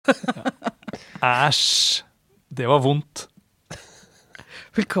Æsj, det var vondt.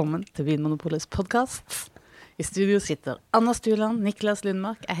 Velkommen til Vinmonopolets podcast. I studio sitter Anna Stuland, Niklas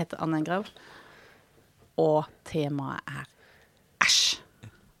Lundmark, jeg heter Anna Grav, og temaet æsj.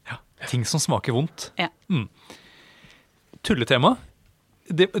 Ja, ting som smaker vondt. Ja. Tulletema.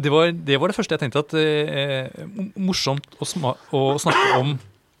 Det var det første jeg tenkte at morsomt å snakke om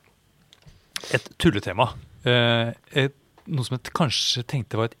et tulletema. Noe som jeg kanskje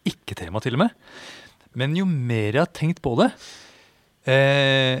tenkte var et ikke-tema til og med. Men jo mer jeg har tenkt på det,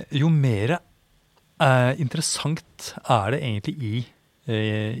 jo mer interessant er det egentlig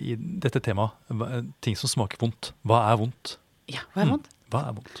i dette temaet. Ting som smaker vondt. Hva er vondt? Ja, hva er vondt? Hva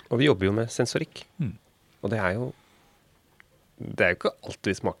er vondt? Og vi jobber jo med sensorikk. Og det er jo ikke alt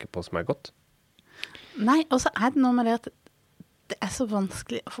vi smaker på som er godt. Nei, og så er det noe med det at det er så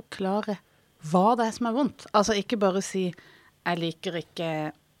vanskelig å forklare hva det er som er vondt. Altså ikke bare si, jeg liker ikke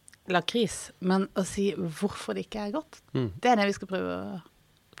lakris, men å si hvorfor det ikke er godt. Det er det vi skal prøve å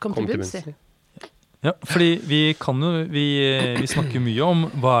komme til bunns i. Ja, fordi vi snakker mye om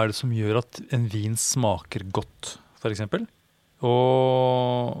hva er det som gjør at en vin smaker godt, for eksempel.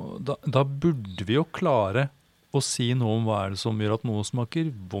 Og da burde vi jo klare å si noe om hva er det som gjør at noe smaker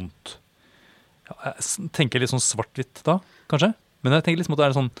vondt. Ja, jeg tenker litt sånn svart-hvitt da, kanskje. Men jeg tenker liksom at det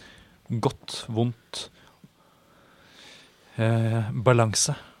er sånn godt, vondt,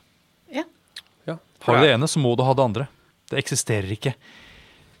 balanse. Ja. Har du det ene, så må du ha det andre. Det eksisterer ikke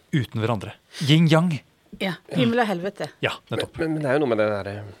uten hverandre. Yin-yang. Ja, himmel og helvete. Ja, nettopp. Men det er jo noe med det der,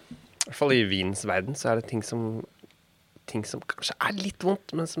 i hvert fall i vinens verden, så er det ting som kanskje er litt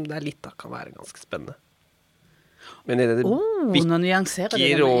vondt, men som det er litt av kan være ganske spennende. Men i det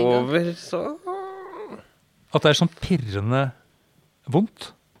bikker over, så... At det er sånn pirrende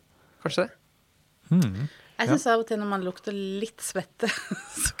vondt? Kanskje det. Jeg synes av og til når man lukter litt svette,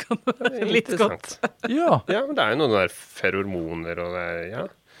 så kan det være litt godt. Ja, men det er jo noen der feromoner og det er, ja.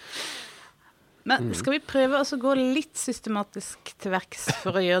 Men skal vi prøve å gå litt systematisk til verks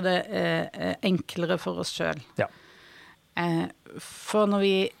for å gjøre det enklere for oss selv? Ja. For når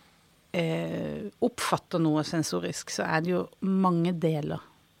vi oppfatter noe sensorisk, så er det jo mange deler.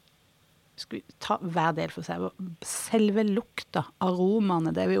 Skal vi ta hver del for seg? Selve lukta,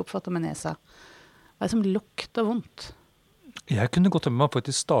 aromaene, det vi oppfatter med nesa. Hva er det som lukter vondt? Jeg kunne godt med meg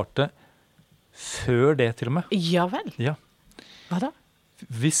faktisk starte før det til og med. Ja vel? Ja. Hva da?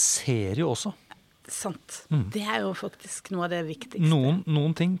 Vi ser jo også. Sant. Det er jo faktisk noe av det viktigste.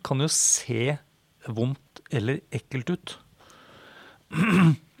 Noen ting kan jo se vondt eller ekkelt ut.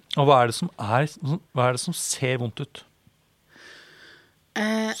 Og hva er det som ser vondt ut?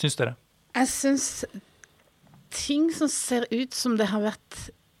 Syns dere? Jeg synes ting som ser ut som det har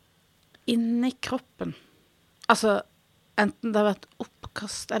vært inni kroppen. Altså, enten det har vært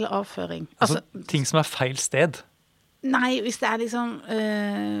oppkast eller avføring. Altså ting som er feil sted? Nei, hvis det er liksom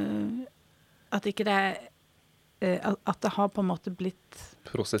at ikke det er at det har på en måte blitt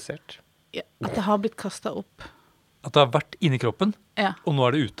prosessert. Ja, at det har blitt kastet opp. At det har vært inni kroppen, ja. Og nå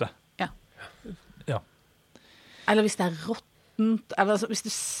er det ute. Ja. Eller hvis det er råttent, eller altså, hvis du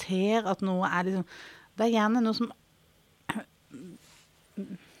ser at noe er liksom, det er gjerne noe som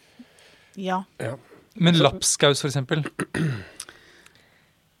ja. Men lapskaus for eksempel.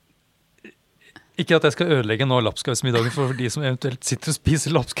 Ikke at jeg skal ødelegge nå lapskausmiddagen for de som eventuelt sitter og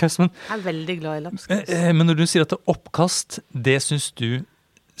spiser lapskaus, men jeg er veldig glad i lapskaus. Men når du sier at det er oppkast, det synes du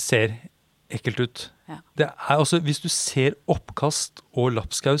ser ekkelt ut. Ja. Det er også, hvis du ser oppkast og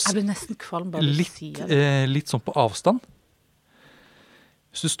lapskaus jeg blir nesten kvalm bare å si det. Litt sånn på avstand.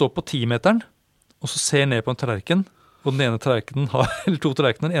 Hvis du står på 10-meteren, og så ser ned på en tallerken, og den ene tallerkenen har, eller to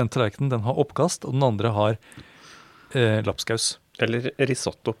tallerkener, den ene tallerkenen den har oppkast, og den andre har lapskaus. Eller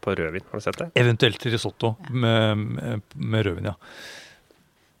risotto på rødvin, har du sett det? Eventuelt risotto med rødvin, ja.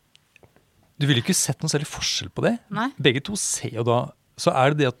 Du ville ikke sett noe særlig forskjell på det. Nei. Begge to ser jo da, så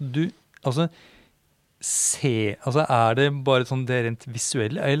er det at du, er det bare sånn det rent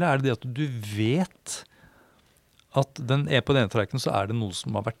visuelle, eller er det at du vet at den er på denne tallerkenen, så er det noe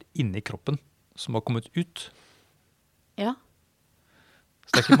som har vært inne i kroppen, som har kommet ut? Ja.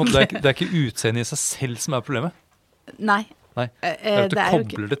 Så det er ikke utseendet i seg selv som er problemet? Nei. Det er at du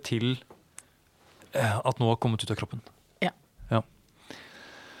kobler det til at noe har kommet ut av kroppen. Ja.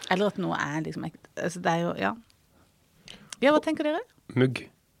 Eller at noe er liksom altså det er jo, ja. Ja, hva tenker dere? Mugg.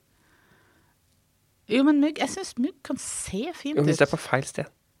 Jo, men mugg, jeg synes mugg kan se fint ut. Jo, hvis det er på feil sted.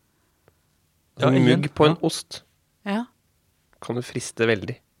 Ja, mugg på en ost kan du friste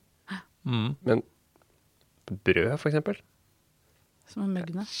veldig. Men brød, for eksempel, som er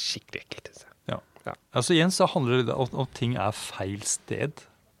muggene. Skikkelig ekkelt. Ja. Altså igjen så handler det om at ting er feil sted.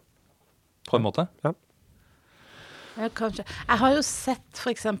 på en måte. Ja. Ja, kanskje. Jeg har jo sett for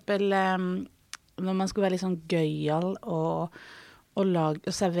eksempel når man skal være litt sånn gøyal og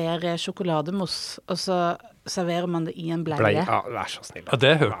servere sjokolademousse, og så serverer man det i en bleie. Ja, vær så snill. Ja, det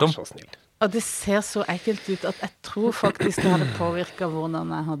har jeg hørt om. Vær så snill. Og det ser så ekkelt ut at jeg tror faktisk det hadde påvirket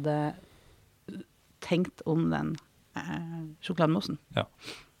hvordan jeg hadde tenkt om den sjokolademoussen. Ja.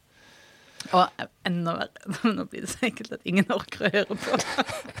 Og enda verre, nå blir det så enkelt at ingen orker å høre på.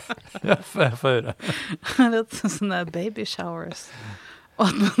 Ja, jeg får høre. Det er sånne baby showers. Og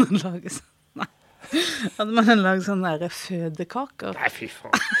at man lager sånn, at man lager sånne der fødekaker. Nei, fy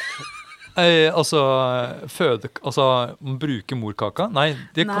faen. Man bruker morkaka? Nei,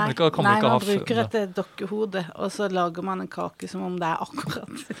 det kan man ikke ha man bruker et dokkehode, og så lager man en kake som om det er akkurat.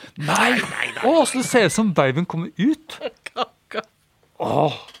 Nei! Så det ser ut som babyen kommer ut. Kaka.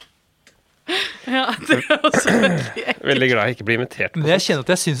 Åh, Ja, det er også veldig ekkelt. Veldig glad jeg ikke blir invitert på. men jeg kjenner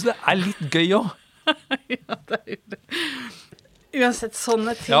at jeg synes det er litt gøy også. Ja, det er jo det. Uansett,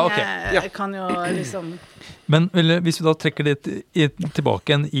 sånne ting Ja, ok. kan jo liksom... Men hvis vi da trekker det tilbake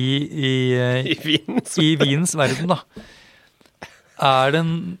igjen I i vinens verden da, er det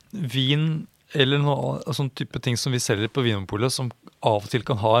en vin eller noe sånn type ting som vi selger på Vinmonopolet som av og til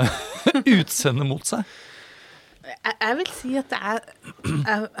kan ha utseende mot seg? Jeg vil si at det jeg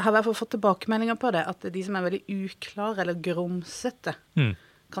har i hvert fall fått tilbakemeldinger på det, at de som er veldig uklare eller grumsete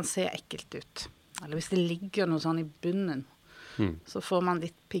kan se ekkelt ut. Eller hvis det ligger noe sånn i bunnen, så får man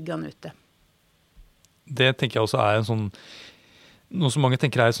litt piggene ute. Det tenker jeg også er en sånn, noe som mange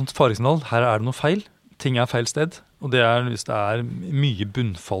tenker er et sånt faresignal. Her er det noe feil. Ting er feil sted. Og det er hvis det er mye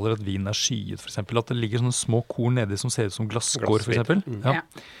bunnfaller, at vinen er skyet, for eksempel. At det ligger sånne små korn nedi som ser ut som glasskår, for eksempel. Ja.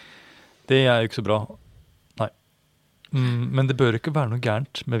 Det er jo ikke så bra. Nei. Men det bør ikke være noe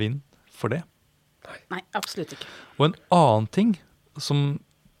gærent med vin for det. Nei, absolutt ikke. Og en annen ting som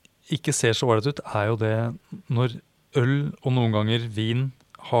ikke ser så ålreit ut, er jo det når øl og noen ganger vin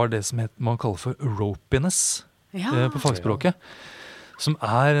har det som man kaller for ropiness på fagspråket. Som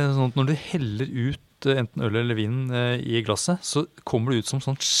er sånn at når du heller ut enten øl eller vin i glasset, så kommer det ut som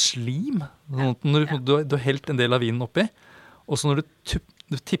sånn slim. Sånn at når du har helt en del av vinen oppi, og så når du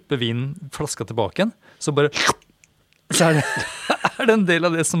tipper flaska tilbake igjen, så bare så er det en del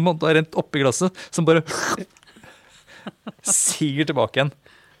av det som har rent oppi glasset, som bare siger tilbake igjen.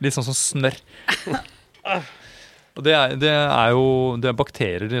 Litt sånn som snørr. Og det er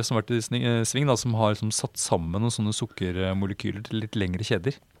bakterier som har vært i sving, da, som har liksom satt sammen noen sånne sukkermolekyler til litt lengre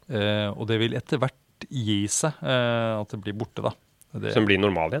kjeder. Og det vil etter hvert gi seg at det blir borte, da. Som blir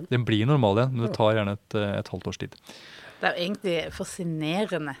normal igjen? Det blir normal igjen, men det tar gjerne et halvt års tid. Det er jo egentlig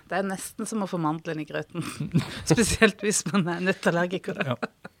fascinerende. Det er nesten som å få mandelen i grøten. Spesielt hvis man er nøtteallergiker. Ja.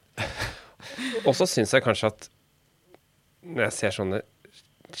 Og så synes jeg kanskje at når jeg ser sånne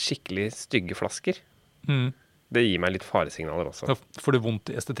skikkelig stygge flasker, det gir meg litt faresignaler også. Da får du vondt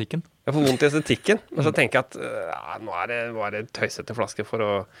i estetikken? Jeg får vondt i estetikken, men så tenker jeg at nå er det bare tøysete flaske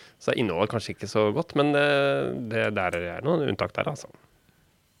så inneholder kanskje ikke så godt, men det der er noen unntak der, altså.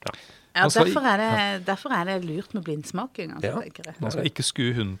 Ja, derfor er det lurt med blindsmaking, altså, tenker jeg. Man skal ikke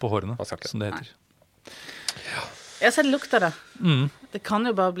skue hunden på hårene, som det heter. Ja, så lukter det. Det kan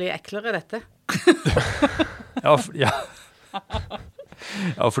jo bare bli eklere, dette. Ja,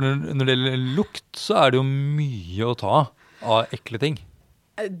 for når det gjelder lukt, så er det jo mye å ta av ekle ting.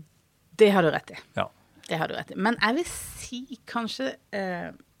 Det har du rett i. Ja. Det har du rett i. Men jeg vil si kanskje,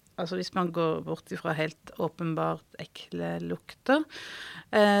 altså hvis man går bort ifra helt åpenbart ekle lukter,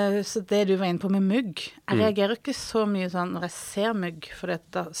 så det du var inne på med mugg, jeg reagerer ikke så mye sånn når jeg ser mugg, for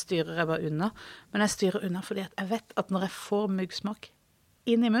da styrer jeg bare unna. Men jeg styrer unna fordi at jeg vet at når jeg får muggsmak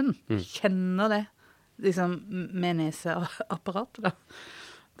inn i munnen, kjenner det, liksom med neseapparatet da,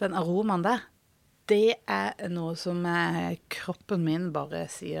 den aromaen der, det er noe som kroppen min bare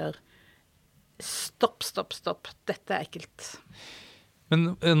sier stopp, dette er ekkelt.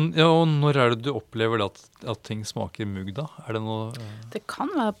 Men og når er det du opplever at ting smaker mugg da? Er det noe... Det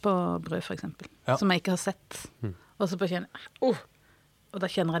kan være på brød for eksempel, som jeg ikke har sett. Og så bare kjenner jeg, og da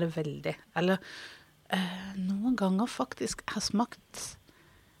kjenner jeg det veldig. Eller noen ganger faktisk har smakt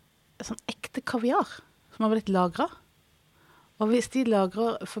sånn ekte kaviar som har blitt lagret. Og hvis de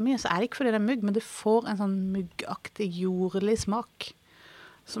lagrer for mye, så er det ikke fordi det er mugg, men det får en sånn muggaktig, jordlig smak,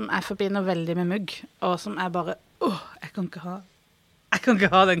 som jeg forbinder veldig med mugg, og som er bare, jeg kan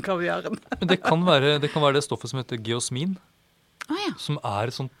ikke ha den kaviaren. Men det kan være det stoffet som heter geosmin, som er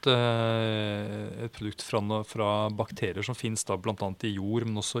et produkt fra bakterier som finnes da blant annet i jord,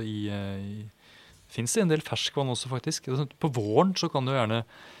 men også finnes det en del ferskvann også faktisk. På våren så kan det jo gjerne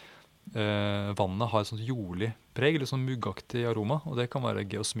vannet har et sånt jordlig preg, eller sånn muggaktig aroma, og det kan være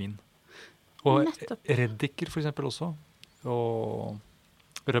geosmin. Og Nettopp. reddiker for eksempel også, og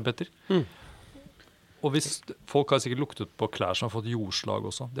rødbeter. Og hvis folk har sikkert luktet på klær som har fått jordslag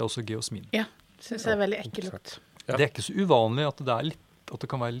også, det er også geosmin. Ja, synes jeg er veldig ekkel lukt. Ja. Det er ikke så uvanlig at det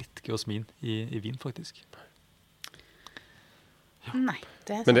kan være litt geosmin i vin, faktisk. Nei,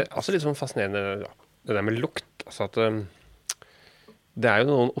 det er sant. Men det er også litt sånn fascinerende, det der med lukt. Altså at det er jo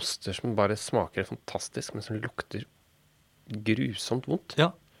noen oster som bare smaker fantastisk, men som lukter grusomt vondt.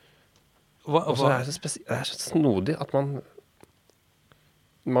 Ja. Og så er det så snodig at man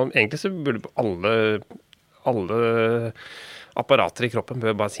egentlig så burde alle apparater i kroppen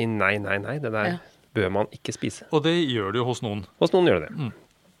bør bare si nei, det der bør man ikke spise. Og det gjør det jo hos noen. Hos noen gjør det.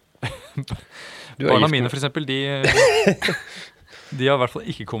 Barna mine for eksempel, de har i hvert fall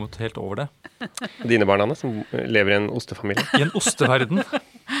ikke kommet helt over det. Dine barna som lever i en ostefamilie. I en osteverden.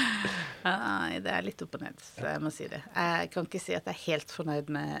 Nei, det er litt opp og ned, så jeg må si det. Jeg kan ikke si at jeg er helt fornøyd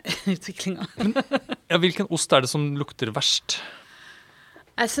med utviklingen. Ja, hvilken ost er det som lukter verst?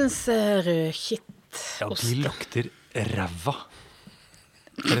 Jeg synes rødkitt Ja, de lukter ræva.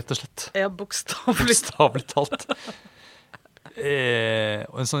 Rett og slett. Ja, bokstavlig. Bokstavlig talt.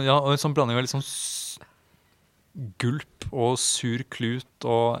 Og en sånn blanding av litt sånn gulp og sur klut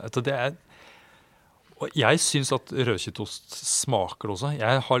og jeg synes at rødkittost smaker det også.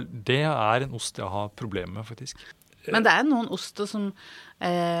 Det er en ost jeg har problemer med, faktisk. Men det er noen oster som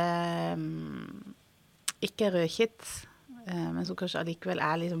ikke er rødkitt, men som kanskje allikevel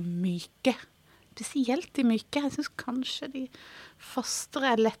er liksom myke. Spesielt de myke. Jeg synes kanskje de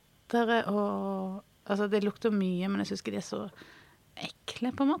fastere er lettere og... Altså, det lukter mye, men jeg synes ikke de er så ekle,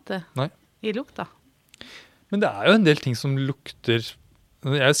 på en måte. Nei. I lukta. Men det er jo en del ting som lukter...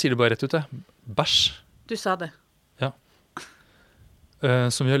 Jeg sier det bare rett ut, bæsj. Du sa det. Ja.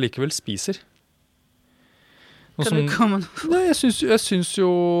 Som vi allikevel spiser. Kan du komme noe? Nei, jeg synes jo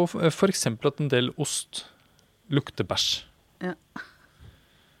for eksempel at en del ost lukter bæsj. Ja.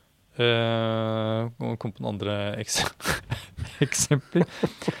 Kom på noen andre eksempler.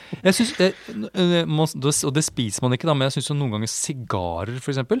 Jeg synes, og det spiser man ikke da, men jeg synes jo noen ganger sigarer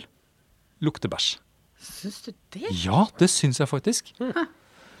for eksempel lukter bæsj. Synes du det? Ja, det synes jeg faktisk.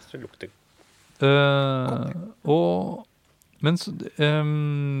 Så det lukter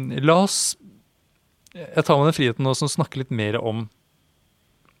la oss jeg tar meg den friheten nå som snakker litt mer om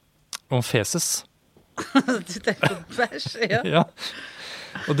feses. Du tenker på bæsj, ja. Ja.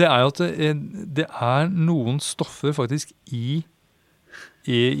 Og det er jo at det er noen stoffer faktisk i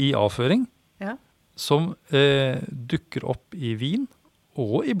avføring som dukker opp i vin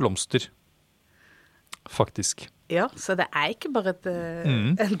og i blomster, faktisk. Ja, så det er ikke bare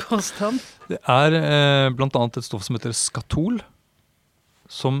en påstand. Det er blant annet et stoff som heter skatol,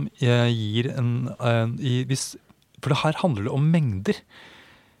 som gir for det her handler det om mengder.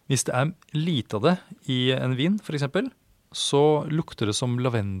 Hvis det er lite av det i en vin, for eksempel, så lukter det som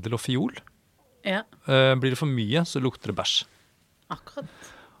lavendel og fiol. Ja. Blir det for mye, så lukter det bæsj. Akkurat.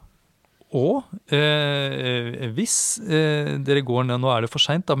 Og hvis dere går ned, nå er det for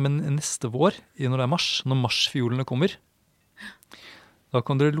sent da, men neste vår, når det er mars, når marsfiolene kommer, da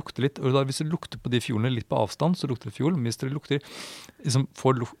kan dere lukte litt, og da, hvis dere lukter på de fiolene litt på avstand, så lukter det fiol, men hvis dere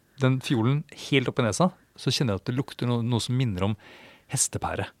får den fiolen helt opp i nesa, så kjenner jeg at det lukter noe som minner om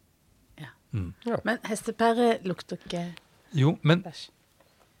hestepære. Ja. Ja. Men hestepære lukter ikke Jo, men bæsj.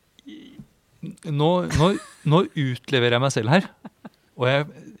 Nå utleverer jeg meg selv her, og jeg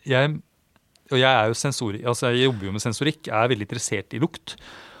er jo altså jeg jobber jo med sensorikk, jeg er veldig interessert i lukt,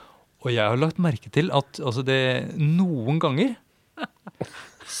 og jeg har lagt merke til at altså det noen ganger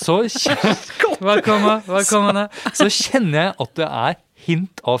så hva kommer det? Så kjenner jeg at det er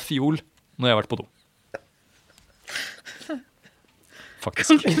hint av fiol når jeg har vært på do.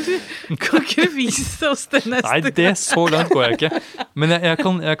 Faktisk. Kan ikke du vise oss det neste gang? Nei, det så langt går jeg ikke. Men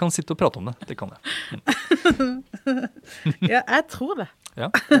jeg kan sitte og prate om det. Det kan jeg. Ja, jeg tror det.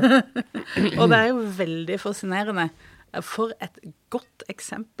 Ja. Og det er jo veldig fascinerende. For et godt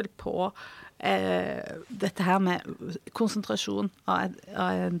eksempel på dette her med konsentrasjon av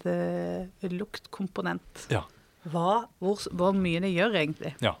en luktkomponent. Ja. Hvor mye det gjør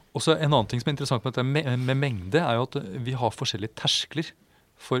egentlig. Ja, og så en annen ting som er interessant med dette med mengde, er jo at vi har forskjellige terskler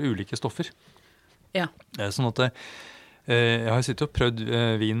for ulike stoffer. Ja. Sånn at jeg har sittet og prøvd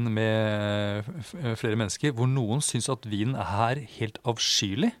vin med flere mennesker, hvor noen synes at vinen er helt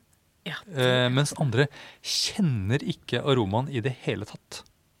avskyelig, Ja, mens andre kjenner ikke aromaen i det hele tatt.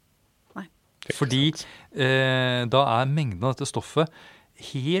 Nei. Fordi da er mengden av dette stoffet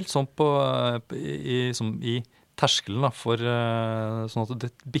helt sånn i terskelen, da, sånn at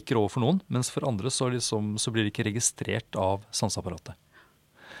det bikker over for noen, mens for andre så blir det ikke registrert av sanseapparatet.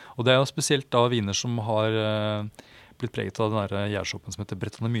 Og det jo spesielt da viner som har blitt preget av den der gjærsåpen som heter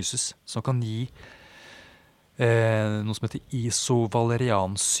Brettanomyces, som kan gi noe som heter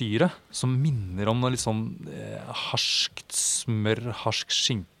isovaleriansyre, som minner om noe litt sånn harskt smør, harsk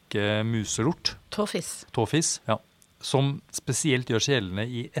skinke, muselort. Tåfis, ja. Som spesielt gjør seg gjeldende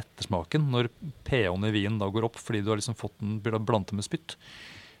i ettersmaken når pH-en i vinen da går opp fordi du har liksom fått den blandet med spytt.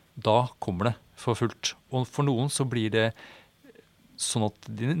 Da kommer det for fullt. Og for noen så blir det sånn at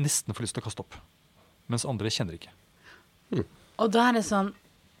de nesten får lyst til å kaste opp, mens andre kjenner ikke. Og da det sånn,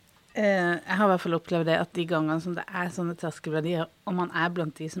 jeg har i hvert fall opplevd det, at de gangene som det sånne terskelverdier, og man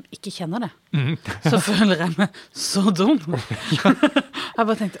blant de som ikke kjenner det, så føler jeg meg så dum. Jeg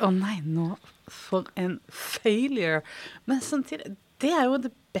bare tenkte, nei, nå for en failure. Men samtidig, det jo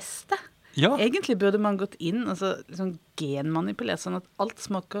det beste. Ja. Egentlig burde man gått inn og så liksom genmanipulert, sånn at alt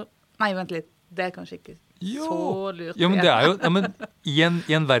smaker... Nei, vent litt, det kanskje ikke så lurt. Jo, men det jo... Ja, men i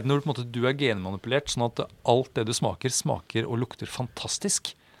en verden hvor på en måte, du genmanipulert, sånn at alt det du smaker og lukter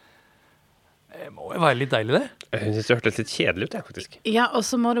fantastisk. Det må jo være litt deilig, det. Jeg synes det hørtes litt kjedelig ut, faktisk. Ja, og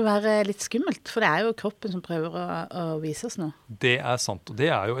så må det være litt skummelt, for det jo kroppen som prøver å vise oss noe. Det sant, og det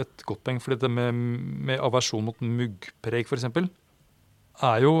jo et godt poeng, for det med aversjon mot muggpreg, for eksempel,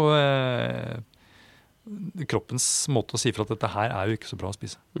 jo kroppens måte å si for at dette her jo ikke så bra å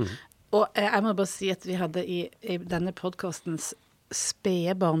spise. Og jeg må bare si at vi hadde i denne podcastens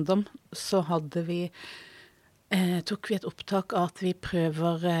spede barndom, så hadde vi tok vi et opptak av at vi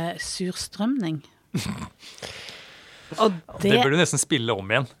prøver surstrømning. Og det burde du nesten spille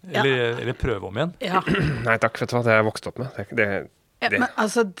om igjen, eller prøve om igjen. Ja. Nei takk, vet du hva, det har jeg vokst opp med. Men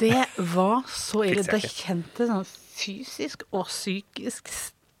altså, det var så ille. Det kjente sånn fysisk og psykisk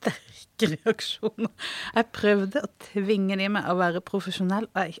sterke reaksjoner. Jeg prøvde å tvinge dem med å være profesjonell.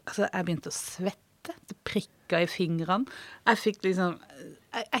 Jeg begynte å svette, det prikket i fingrene. Jeg fikk liksom...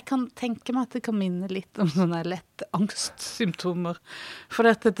 Jeg kan tenke meg at det kan minne litt om sånne lette angstsymptomer. For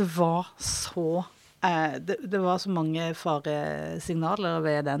det var så... Det var så mange faresignaler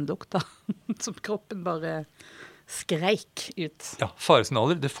ved den lukta som kroppen bare skreik ut. Ja,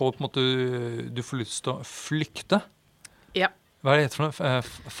 faresignaler. Det får på en måte... Du får lyst til å flykte. Ja. Hva det heter for noe?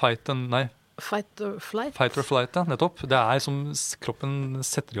 Fight or flight. Fight or flight, ja, nettopp. Det som kroppen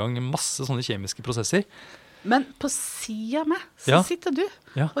setter i gang masse sånne kjemiske prosesser. Men på siden av meg, så sitter du,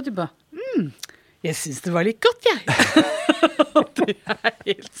 og du bare, jeg synes det var litt godt, jeg. Og det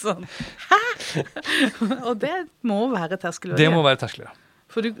helt sånn, hæ? Og det må være terskelverdier. Det må være terskeler, ja.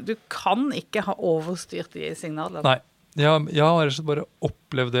 For du kan ikke ha overstyrt de signalene. Nei, jeg har rett og slett bare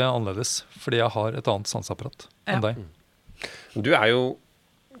opplevd det annerledes, fordi jeg har et annet sansapparat enn deg. Du jo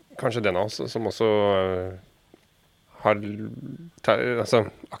kanskje den av oss som også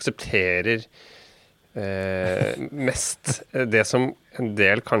aksepterer mest det som en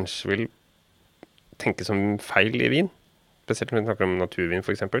del kanskje vil tenke som feil i vin, spesielt når vi snakker om naturvin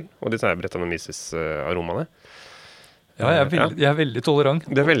for eksempel, og disse Brettanomyces-aromaene. Ja, jeg veldig tolerant.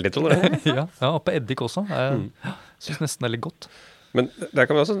 Det veldig tolerant? Ja, på eddik også. Jeg synes nesten det litt godt. Men der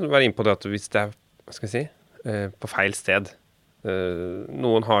kan vi også være inne på det at hvis det hva skal jeg si, på feil sted.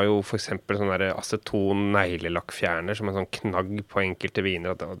 Noen har jo for eksempel sånn der aceton-neglelakkfjerner som en sånn knagg på enkelte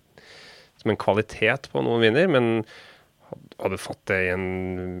viner, som en kvalitet på noen viner, men hadde fått det i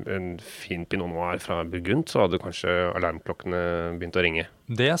en fin Pinot Noir fra Burgund, så hadde kanskje alarmklokkene begynt å ringe.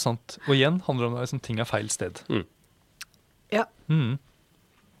 Det sant. Og igjen handler det om at ting feil sted. Ja.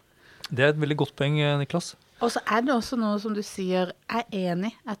 Det et veldig godt poeng, Niklas. Og så det også noe som du sier,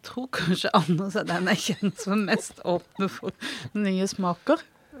 enig. Jeg tror kanskje Anders den kjent som mest åpne for nye smaker.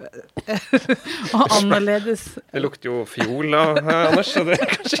 Og annerledes. Det lukter jo fiol av Anders, så det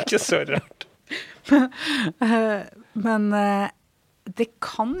kanskje ikke så rart. Men det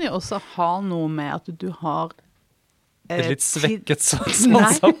kan jo også ha noe med at du har et litt svekket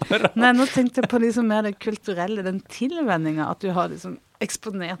sansapparat. Nei, nå tenkte jeg på liksom mer det kulturelle, den tilvenningen, at du har liksom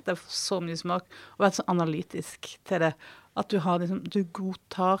eksponert deg for så mye smak, og vært så analytisk til det, at du har liksom, du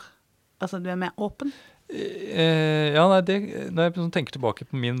godtar, altså du mer åpen. Når jeg tenker tilbake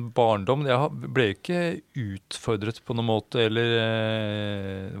på min barndom, jeg ble ikke utfordret på noen måte, eller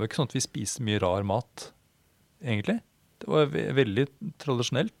det var ikke sånn at vi spiste mye rar mat, egentlig. Det var veldig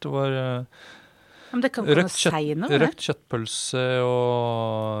tradisjonelt. Det var men det kan røkt kjøttpølse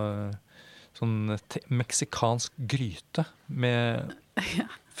og sånn meksikansk gryte med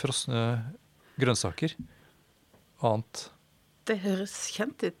frosne grønnsaker og annet. Det høres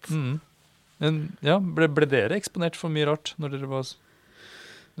kjent ut. Men ja, ble dere eksponert for mye rart når dere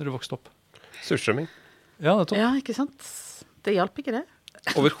vokste opp? Surstrømming. Ja, nettopp. Ja, ikke sant? Det hjalp ikke det.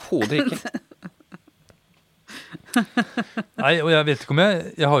 Overhodet ikke. Nei, og jeg vet ikke om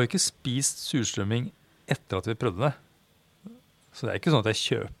jeg har jo ikke spist surstrømming etter at vi prøvde det. Så det er ikke sånn at jeg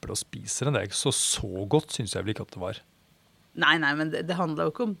kjøper og spiser den. Det er ikke så godt, synes jeg vel ikke at det var. Nei, men det handler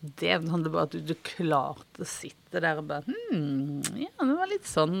jo ikke om det. Det handler bare om at du klarte å sitte der og bare, ja, det var litt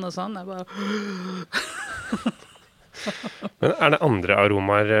sånn og sånn. Jeg bare... Men er det andre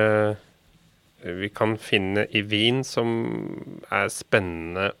aromaer vi kan finne i vin som er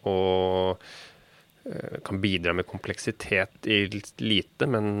spennende og kan bidra med kompleksitet i lite,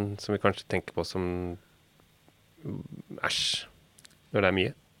 men som vi kanskje tenker på som æsj, når det er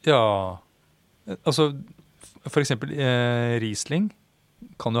mye? Ja, altså... For eksempel Riesling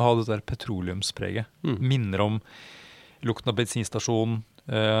kan jo ha det der petroleumspreget. Minner om lukten av bensinstasjon,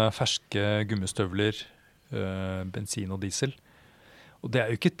 ferske gummistøvler, bensin og diesel. Og det er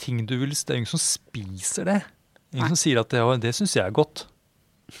jo ikke ting det er jo ingen som spiser det. Ingen som sier at det synes jeg er godt.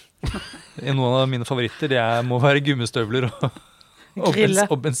 Noen av mine favoritter, det må være gummistøvler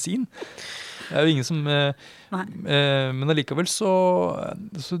og bensin. Det er jo ingen som... men allikevel så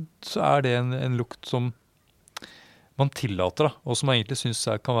er det en lukt som man tillater, da, og som man egentlig synes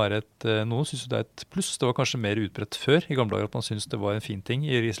kan være noen synes det er et pluss. Det var kanskje mer utbredt før, i gamle dager, at man synes det var en fin ting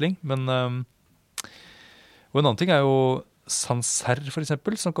i Riesling. Men, og en annen ting er jo Sancerre, for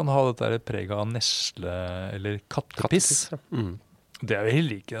eksempel, som kan ha dette preget av nesle eller kattepiss. Det er jo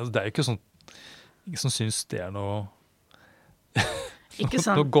heller ikke, altså, det er jo ikke sånn, ingen som synes det er noe,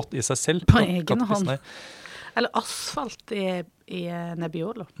 noe godt i seg selv. På egen hånd. Eller asfalt i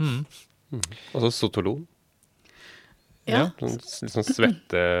Nebbiolo. Og så sotolon. Ja. Litt sånn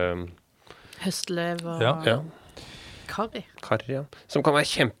svette... Høstløv og karri. Karri, ja. Som kan være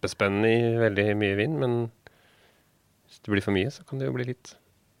kjempespennende i veldig mye vin, men hvis det blir for mye, så kan det jo bli litt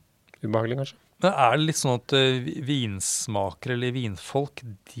ubehagelig, kanskje. Men er det litt sånn at vinsmakere eller vinfolk,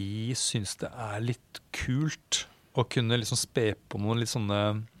 de synes det er litt kult å kunne liksom spe på noen litt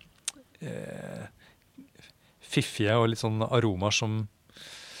sånne fiffige og litt sånne aromaer som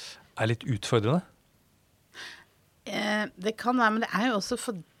er litt utfordrende? Det kan være, men det er jo også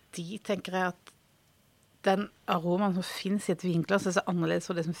fordi, tenker jeg, at den aromaen som finnes i et vinglass er så annerledes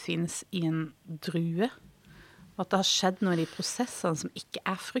for det som finnes i en drue. Og at det har skjedd noe i de prosessene som ikke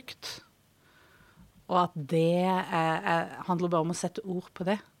er frukt. Og at det handler bare om å sette ord på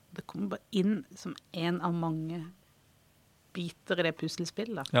det. Det kommer bare inn som en av mange biter i det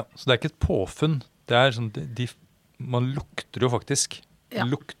puslespillet. Ja, så det er ikke et påfunn. Det er sånn, man lukter jo faktisk. Det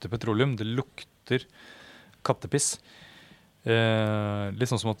lukter petroleum, det lukter kattepiss. Litt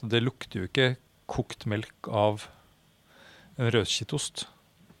sånn som at det lukter jo ikke kokt melk av en rødskittost.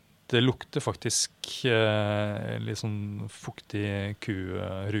 Det lukter faktisk litt sånn fuktig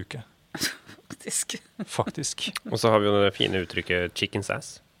kuruke. Faktisk. Og så har vi jo det fine uttrykket chicken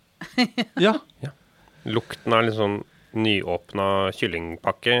sass. Ja. Lukten av litt sånn nyåpna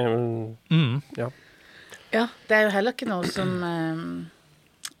kyllingpakke. Ja, det er jo heller ikke noe som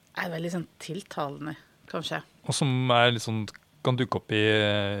er veldig sånn tiltalende, kanskje. Og som er litt sånn, kan dukke opp i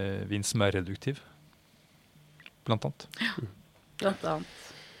vin som er reduktiv, blant annet. Ja, blant annet.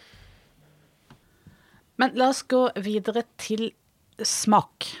 Men la oss gå videre til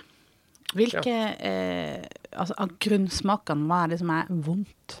smak. Hvilke av grunnsmakene, hva er det som er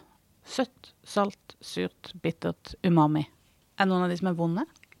vondt? Søtt, salt, surt, bittert, umami. Er noen av de som er vonde?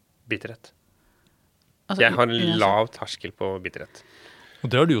 Bitterhet. Altså, jeg har lav terskel på bitterhet. Og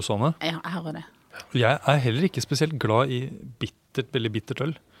det har du jo, Sanne. Ja, jeg har det. Jeg er heller ikke spesielt glad i veldig bittert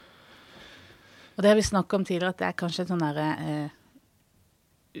øl. Og det har vi snakket om tidligere, at det er kanskje et sånn der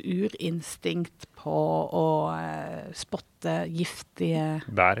urinstinkt på å spotte giftige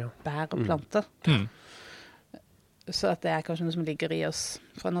bær og planter. Så at det er kanskje noe som ligger i oss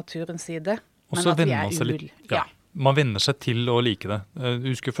fra naturens side. Og så venner man seg litt. Ja. Man venner seg til å like det. Jeg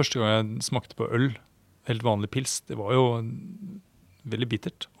husker første gang jeg smakte på øl, helt vanlig pils, det var jo veldig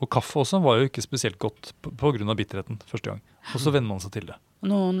bittert. Og kaffe også var jo ikke spesielt godt på grunn av bitterheten første gang. Og så venner man seg til det.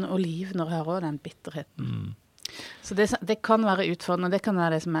 Noen olivener har også den bitterheten. Så det kan være utfordrende, det kan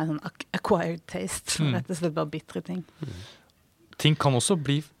være det som er sånn acquired taste, rett og slett bare bittre ting. Ting kan også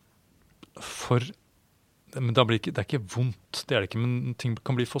bli men det er ikke vondt, det er det ikke, men ting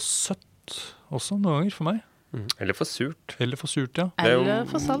kan bli for søtt også noen ganger for meg. Eller for surt. Eller for salt. Eller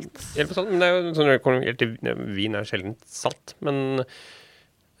for salt. Men det er jo sånn, vin er sjelden salt, men når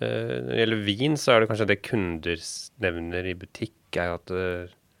det gjelder vin, så er det kanskje det kunder nevner i butikk, er at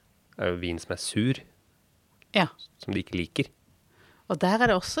det er jo vin som er sur. Ja. Som de ikke liker. Og der er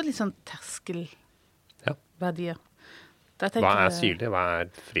det også litt sånn terskelverdier. Hva er syrlig? Hva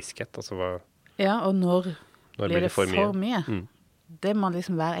er friskhet? Altså, og når blir det for mye? Det må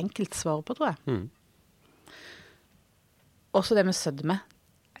liksom være enkelt svar på, tror jeg. også det med sødme.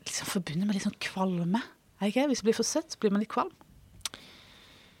 Liksom forbundet med litt sånn kvalme. Ikke? Hvis det blir for søtt, så blir man litt kvalm.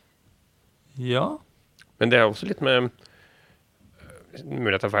 Ja. Men det også litt med,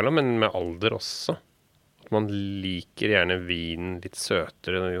 mulig jeg tar feil, men med alder også. At man liker gjerne vin litt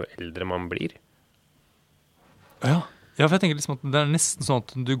søtere jo eldre man blir. Ja, for jeg tenker liksom at det nesten sånn at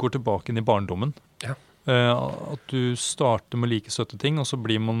du går tilbake inn i barndommen. Ja. At du starter med like søte ting, og så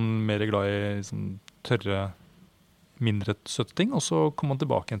blir man mer glad i liksom, tørre, mindre søte ting, og så kommer man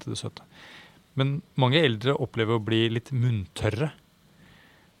tilbake igjen til det søte. Men mange eldre opplever å bli litt munntørre.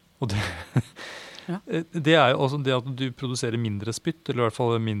 Og det, det er jo også det at du produserer mindre spytt, eller i hvert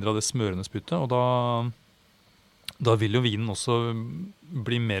fall mindre av det smørende spyttet, og da vil jo vinen også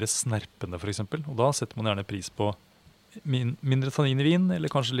bli mer snerpende, for eksempel. Og da setter man gjerne pris på mindre tannin i vin, eller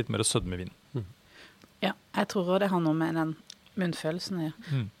kanskje litt mer sødme i vin. Ja, jeg tror også det har noe med den munnfølelsen. Ja.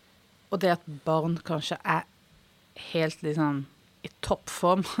 Og det at barn kanskje er helt liksom i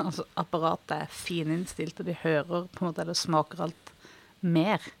toppform, altså apparatet er fininnstilt, og de hører på en måte, eller smaker alt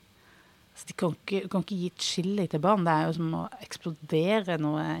mer. Så de kan ikke gi chili til barn, det er jo som å eksplodere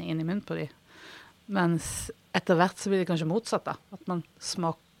noe inn i munnen på dem. Mens etter hvert så blir det kanskje motsatt da, at man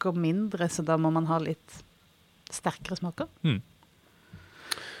smaker mindre, så da må man ha litt sterkere smaker. En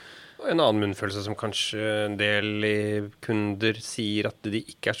annen munnfølelse som kanskje en del kunder sier at de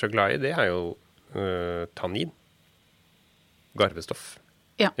ikke er så glad i, det er jo tannin. Garvestoff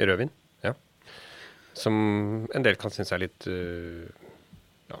i rødvin. Ja. Som en del kan synes er litt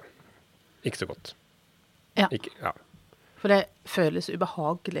ikke så godt. Ja. Ikke, ja. For det føles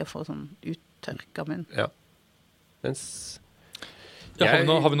ubehagelig for sånn uttørka munn. Ja. Mens har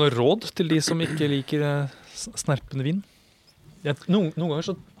vi noe råd til de som ikke liker snerpende vin? Noen ganger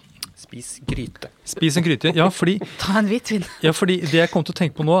så spis gryte. Spis en gryte, ja, fordi ta en hvitvin. Ja, fordi det jeg kom til å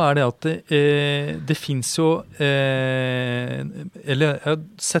tenke på nå er det at det finnes jo eller jeg har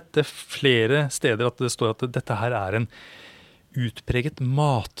sett det flere steder at det står at dette her er en utpreget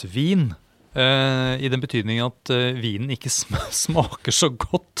matvin, i den betydning at vinen ikke smaker så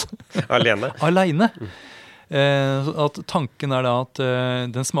godt alene. At tanken er da at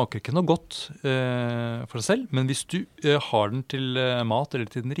den smaker ikke noe godt for seg selv, men hvis du har den til mat, eller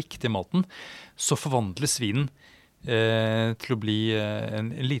til den riktige maten, så forvandles vinen til å bli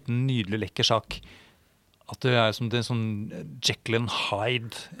en liten nydelig lekker sak. At det er som en sånn Jekyll and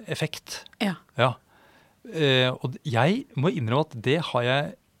Hyde-effekt. Ja. Og jeg må innrømme at det har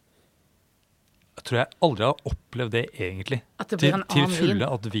jeg tror jeg aldri har opplevd det egentlig. At det blir en til annen fulle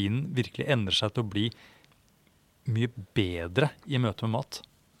vin. at vinen virkelig endrer seg til å bli mye bedre i møte med mat.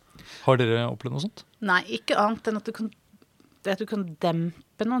 Har dere opplevd noe sånt? Nei, ikke annet enn at du kan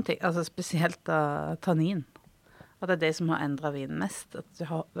dempe noen ting, altså spesielt av tannin. At det er det som har endret vinen mest. At det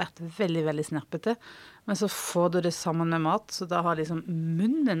har vært veldig, veldig snerpete. Men så får du det sammen med mat, så da har liksom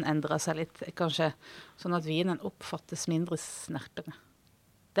munnen endret seg litt, kanskje, sånn at vinen oppfattes mindre snerpende.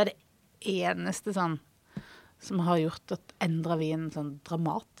 Det er det eneste sånn som har gjort at endret vinen sånn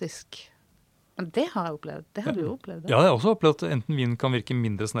dramatisk. Men det har jeg opplevd. Det har du jo opplevd. Ja, jeg har også opplevd at enten vinen kan virke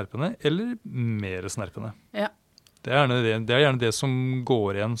mindre snerpende, eller mer snerpende. Ja. Det er gjerne det som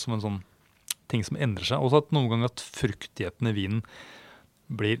går igjen som en sånn ting som endrer seg. Også at noen ganger at fruktigheten i vinen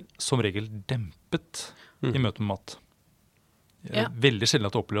blir som regel dempet i møte med mat. Det er veldig sjelden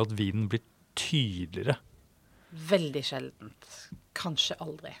at du opplever at vinen blir tydeligere. Veldig sjeldent. Kanskje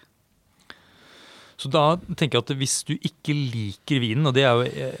aldri. Så da tenker jeg at hvis du ikke liker vinen, og det er jo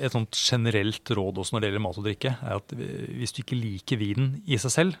et sånt generelt råd også når det gjelder mat og drikke, er at hvis du ikke liker vinen i seg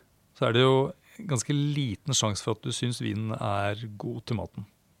selv, så er det jo ganske liten sjanse for at du synes vinen er god til maten.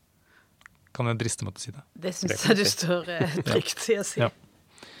 Kan jeg driste meg til å si det? Det synes jeg du står trygt i å si.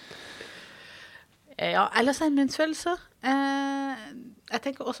 Ja, ellers er det munnfølelser. Jeg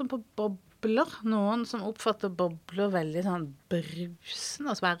tenker også på bobler. Noen som oppfatter bobler veldig sånn brusende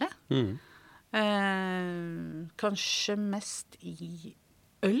og svære. Kanskje mest i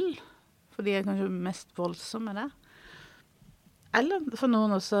øl, for de er kanskje mest voldsomme der. Eller for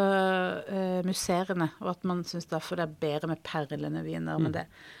noen også musserende, og at man synes derfor det er bedre med perlende viner. Men det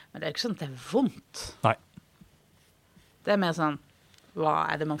er jo ikke sånn at det er vondt. Nei. Det er mer sånn, hva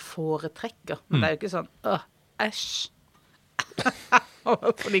er det man foretrekker? Men det er jo ikke sånn, æsj.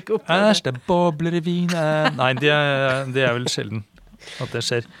 Æsj, det bobler i vin. Nei, det er vel sjelden at det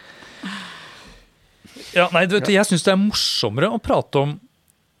skjer. Ja, nei, jeg synes det er morsommere å prate om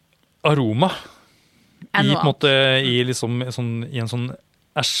aroma i en sånn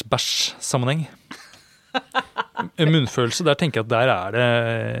æsj-bæsj-sammenheng. Munnfølelse, der tenker jeg at der er det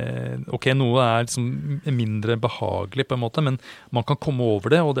ok, noe er liksom mindre behagelig på en måte, men man kan komme over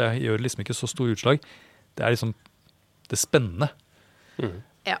det, og det gjør liksom ikke så stor utslag. Det er liksom det spennende.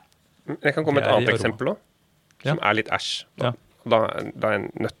 Ja. Jeg kan komme med et annet eksempel også, som litt æsj. Da er jeg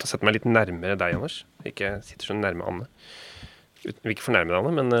nødt til å sette meg litt nærmere deg, Anders. Ikke sitter så nærme Anne. Jeg vil ikke fornærme deg,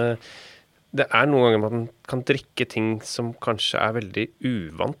 Anne, men det noen ganger man kan drikke ting som kanskje veldig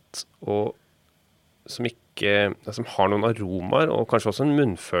uvant, og som har noen aromaer, og kanskje også en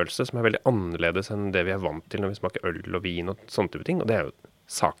munnfølelse som veldig annerledes enn det vi vant til når vi smaker øl og vin og sånne type ting, og det jo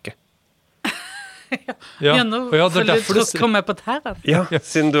sake. Nå føler du tråkker meg på tæren. Ja,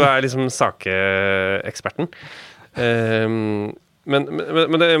 siden du liksom sakeeksperten. Men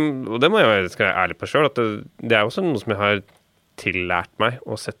det må skal jeg ærlig på selv, at det også noe som jeg har tillært meg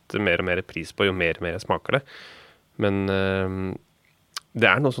å sette mer og mer pris på jo mer og mer jeg smaker det. Men det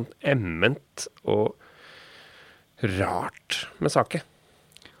noe sånn emment og rart med sake.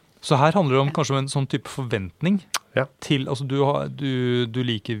 Så her handler det om kanskje en sånn type forventning til, altså du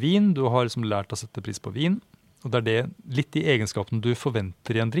liker vin, du har liksom lært å sette pris på vin, og det det litt de egenskapene du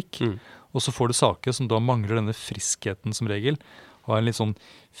forventer i en drikk, og så får du sake som da mangler denne friskheten som regel, har en litt sånn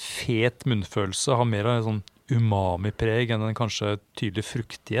fet munnfølelse, har mer av en sånn umami-preg enn en kanskje tydelig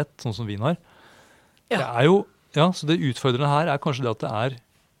fruktighet, sånn som vin har. Det jo, så det utfordrende her kanskje det at det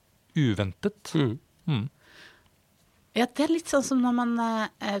uventet. Ja, det litt sånn som når man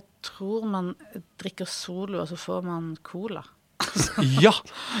tror man drikker Solo, og så får man cola. Ja!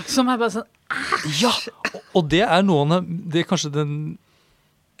 Som bare sånn, ja! Og det noen av, det kanskje den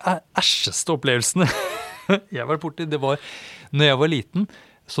æsjeste opplevelsene jeg var borti. Det var, når jeg var liten,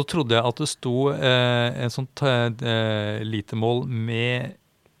 så trodde jeg at det sto en sånt litermål med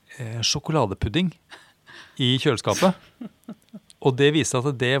sjokoladepudding i kjøleskapet. Og det viste at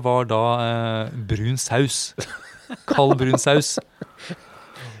det var da brun saus. Kald brun saus.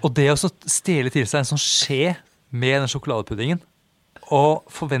 Og det å stjele til seg en sånn skje med den sjokoladepuddingen, og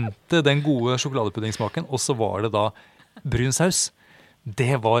forvente den gode sjokoladepuddingsmaken, og så var det da brun saus,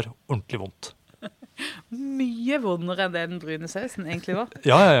 det var ordentlig vondt. Mye vondere enn det den brune sausen egentlig var.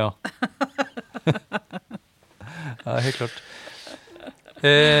 Ja. Ja, helt klart.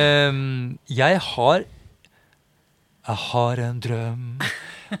 Jeg har en drøm,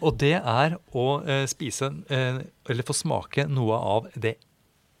 og det å spise, eller få smake noe av det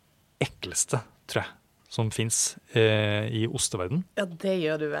ekleste, tror jeg, som finnes i osteverden. Ja, det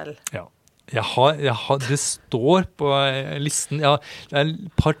gjør du vel. Ja. Det står på listen, det et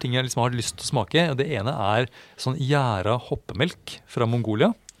par ting jeg liksom har lyst til å smake, og det ene sånn gjæra hoppemelk fra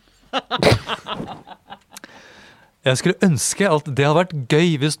Mongolia. Jeg skulle ønske at det hadde vært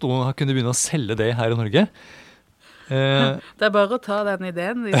gøy hvis noen kunne begynne å selge det her i Norge. Det bare å ta den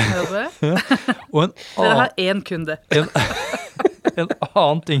ideen, de som hører det. Dere har én kunde. En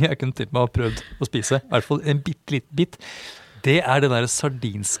annen ting jeg kunne til meg ha prøvd å spise, i hvert fall en bitte liten bit, det den der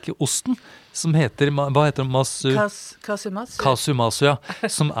sardinske osten, som heter, hva heter den? Kasumasu, ja.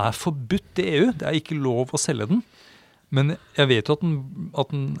 Som forbudt i EU. Det ikke lov å selge den. Men jeg vet jo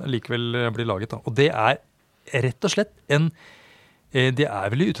at den likevel blir laget. Da. Og det rett og slett det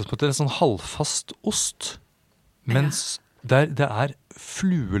vel i utgangspunktet en sånn halvfast ost, mens det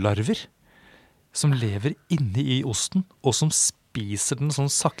fluelarver som lever inne i osten, og som spiser den sånn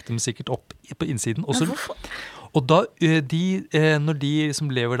sakte, men sikkert opp på innsiden. Og da, når de som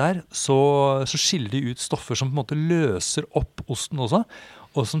lever der, så skiller de ut stoffer som på en måte løser opp osten også,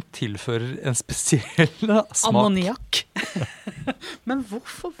 og som tilfører en spesiell smak. Ammoniakk. Men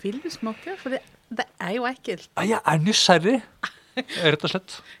hvorfor vil du smake? For det jo ekkelt. Jeg nysgjerrig, rett og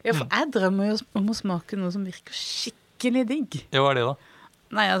slett. Ja, for jeg drømmer jo om å smake noe som virker skikkelig digg. Ja, hva det da?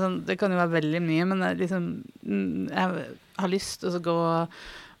 Nei, altså, det kan jo være veldig mye, men jeg har lyst til å gå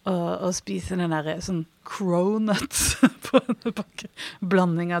og spise den der sånn cronuts på en pakke.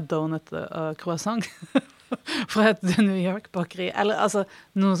 Blanding av donut og croissant fra et New York-bakeri. Eller altså,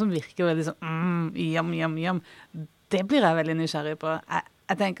 noe som virker veldig sånn yum. Det blir jeg veldig nysgjerrig på.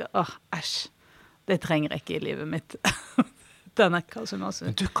 Jeg tenker, æsj, det trenger jeg ikke i livet mitt. Denne kasumasu.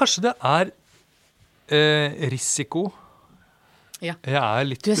 Du, kanskje det risiko. Ja.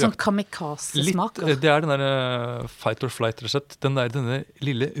 Litt, du sånn kamikaze-smaker. Det den der fight or flight, rett og slett. Denne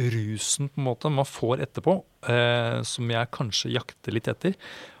lille rusen på en måte man får etterpå, som jeg kanskje jakter litt etter.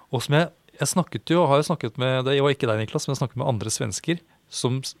 Og som jeg snakket med, det var ikke deg, Niklas, men jeg snakket med andre svensker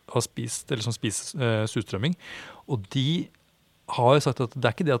som har spist, eller som spiser surstrømming. Og de har jo sagt at det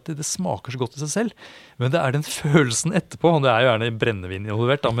ikke det at det smaker så godt i seg selv, men det den følelsen etterpå, og det jo gjerne brennevin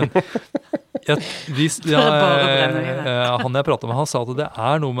involvert, da, men han jeg pratet med, han sa at det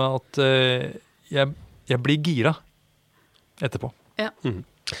noe med at jeg blir gira etterpå. Ja.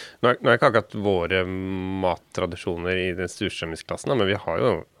 Nå ikke akkurat våre mattradisjoner i den surstrømmingsklassen, men vi har jo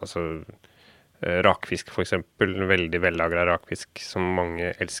altså Rakfisk for eksempel, veldig vellagret rakfisk som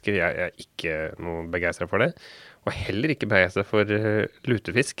mange elsker. Jeg er ikke noe begeistret for det. Og heller ikke begeistret for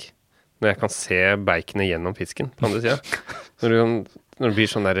lutefisk. Når jeg kan se baconet gjennom fisken på andre siden. Når det blir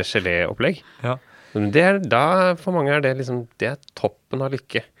sånn der gelé-opplegg. Ja. For mange er det liksom, det er toppen av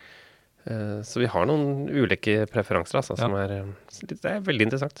lykke. Så vi har noen ulike preferanser, altså, som det er veldig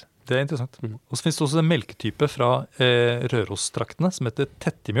interessant. Det er interessant. Og så finnes det også en melketype fra Røros-traktene som heter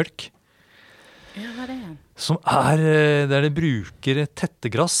tettemjølk. Ja, hva er det igjen? Som der de bruker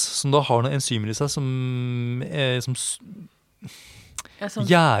tettegrass, som da har noen enzymer i seg som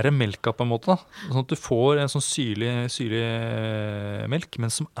gjærer melka på en måte. Da. Sånn at du får en sånn syrlig melk, men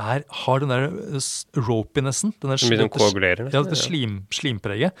som har den der ropinessen. Den der som blir sånn koagulerende. Ja, det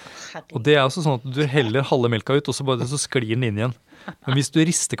slimpreget. Og det er også sånn at du heller halve melka ut, og så sklir den inn igjen. Men hvis du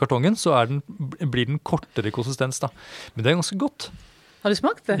rister kartongen, så blir den kortere i konsistens. Da. Men det er ganske godt. Har du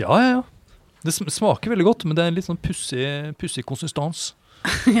smakt det? Ja. Det smaker veldig godt, men det er en litt sånn pussig konsistens.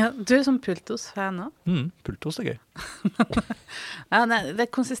 Ja, du er sånn pultos-fan nå. Pultos er gøy. Det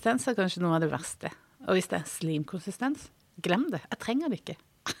konsistens er kanskje noe av det verste. Og hvis det er slimkonsistens, glem det. Jeg trenger det ikke.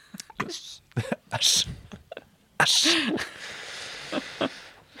 Æsj.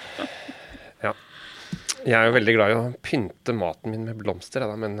 Ja. Jeg er jo veldig glad i å pynte maten min med blomster,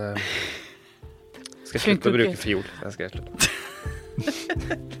 men skal jeg slutte å bruke fiol. Jeg skal slutte.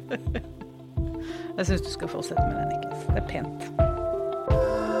 Jeg synes du skal fortsette med den, Niklas. Det er pent.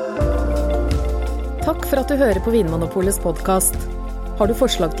 Takk for at du hører på Vinmonopolets podcast. Har du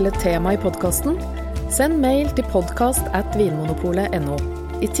forslag til et tema i podcasten? Send mail til podcast@vinmonopolet.no.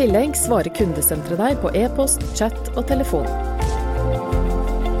 I tillegg svarer kundesenteret deg på e-post, chat og telefon.